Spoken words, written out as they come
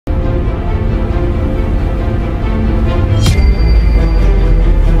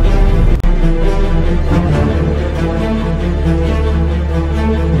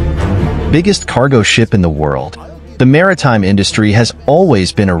Biggest cargo ship in the world. The maritime industry has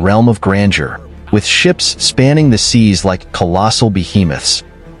always been a realm of grandeur, with ships spanning the seas like colossal behemoths.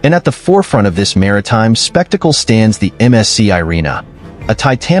 And at the forefront of this maritime spectacle stands the MSC Irina, a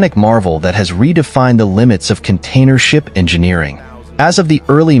titanic marvel that has redefined the limits of container ship engineering. As of the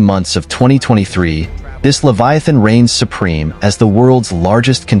early months of 2023, this leviathan reigns supreme as the world's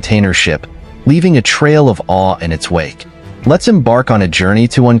largest container ship, leaving a trail of awe in its wake. Let's embark on a journey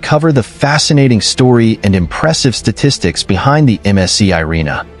to uncover the fascinating story and impressive statistics behind the MSC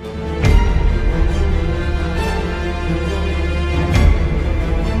Irina.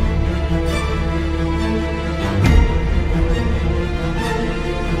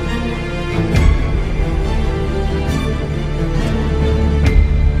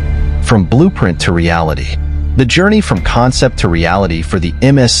 From blueprint to reality. The journey from concept to reality for the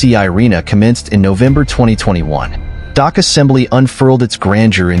MSC Irina commenced in November 2021. Dock assembly unfurled its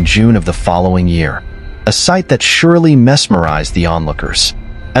grandeur in June of the following year, a sight that surely mesmerized the onlookers.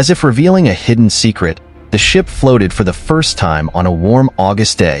 As if revealing a hidden secret, the ship floated for the first time on a warm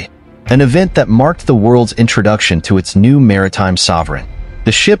August day, an event that marked the world's introduction to its new maritime sovereign.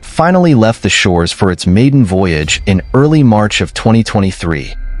 The ship finally left the shores for its maiden voyage in early March of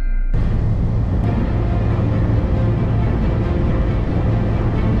 2023.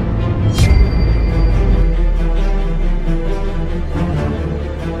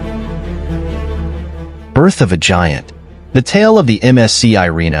 Birth of a giant. The tale of the MSC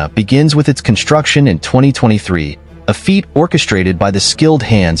Irina begins with its construction in 2023, a feat orchestrated by the skilled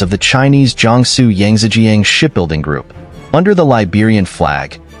hands of the Chinese Jiangsu Yangzijiang Shipbuilding Group. Under the Liberian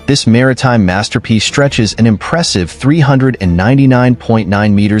flag, this maritime masterpiece stretches an impressive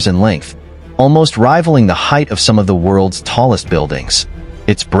 399.9 meters in length, almost rivaling the height of some of the world's tallest buildings.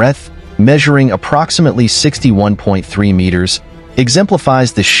 Its breadth, measuring approximately 61.3 meters,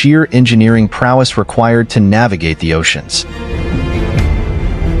 exemplifies the sheer engineering prowess required to navigate the oceans.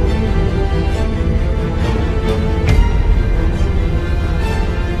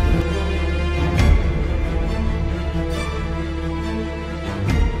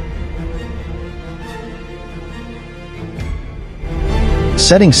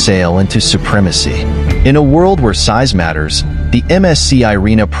 Setting sail into supremacy. In a world where size matters, the MSC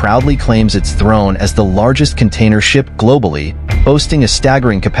Irina proudly claims its throne as the largest container ship globally, boasting a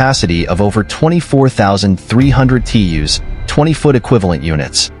staggering capacity of over 24,300 TEUs, 20-foot equivalent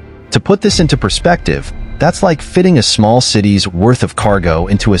units. To put this into perspective, that's like fitting a small city's worth of cargo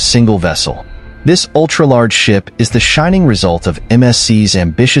into a single vessel. This ultra-large ship is the shining result of MSC's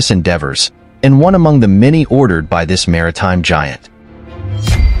ambitious endeavors, and one among the many ordered by this maritime giant.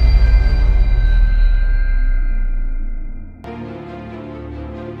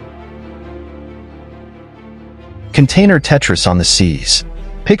 Container Tetris on the seas.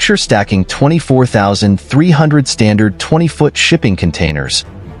 Picture stacking 24,300 standard 20-foot shipping containers,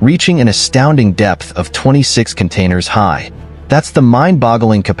 reaching an astounding depth of 26 containers high. That's the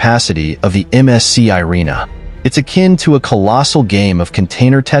mind-boggling capacity of the MSC Irina. It's akin to a colossal game of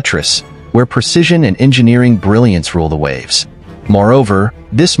container Tetris, where precision and engineering brilliance rule the waves. Moreover,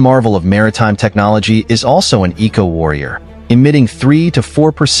 this marvel of maritime technology is also an eco-warrior, emitting 3 to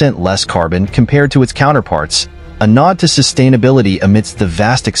 4% less carbon compared to its counterparts, a nod to sustainability amidst the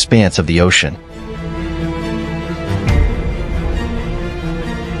vast expanse of the ocean.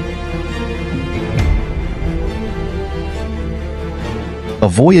 A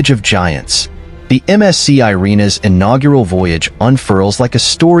Voyage of Giants. The MSC Irina's inaugural voyage unfurls like a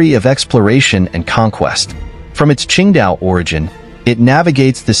story of exploration and conquest. From its Qingdao origin, it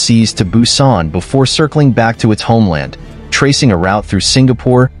navigates the seas to Busan before circling back to its homeland, tracing a route through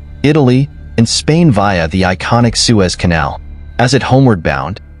Singapore, Italy, and Spain via the iconic Suez Canal. As it homeward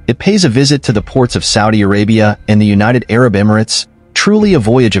bound, it pays a visit to the ports of Saudi Arabia and the United Arab Emirates, truly a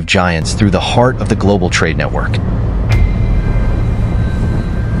voyage of giants through the heart of the global trade network.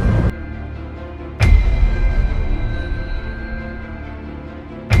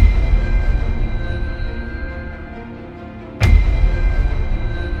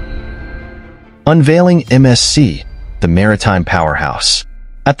 Unveiling MSC, the maritime powerhouse.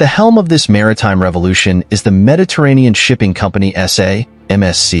 At the helm of this maritime revolution is the Mediterranean shipping company SA,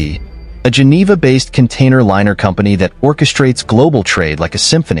 MSC, a Geneva-based container liner company that orchestrates global trade like a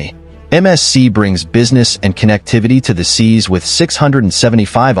symphony. MSC brings business and connectivity to the seas with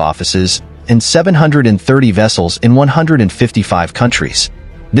 675 offices and 730 vessels in 155 countries.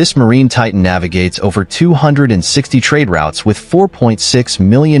 This marine titan navigates over 260 trade routes with 4.6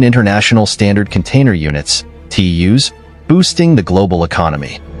 million international standard container units, TEUs, boosting the global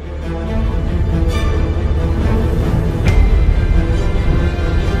economy.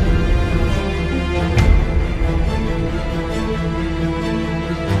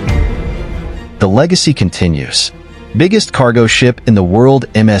 the legacy continues. Biggest cargo ship in the world,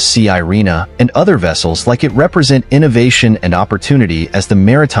 MSC Irina, and other vessels like it represent innovation and opportunity as the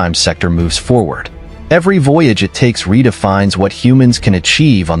maritime sector moves forward. Every voyage it takes redefines what humans can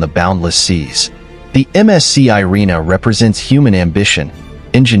achieve on the boundless seas. The MSC Irina represents human ambition,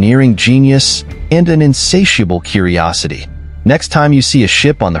 engineering genius, and an insatiable curiosity. Next time you see a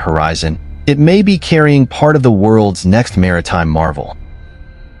ship on the horizon, it may be carrying part of the world's next maritime marvel.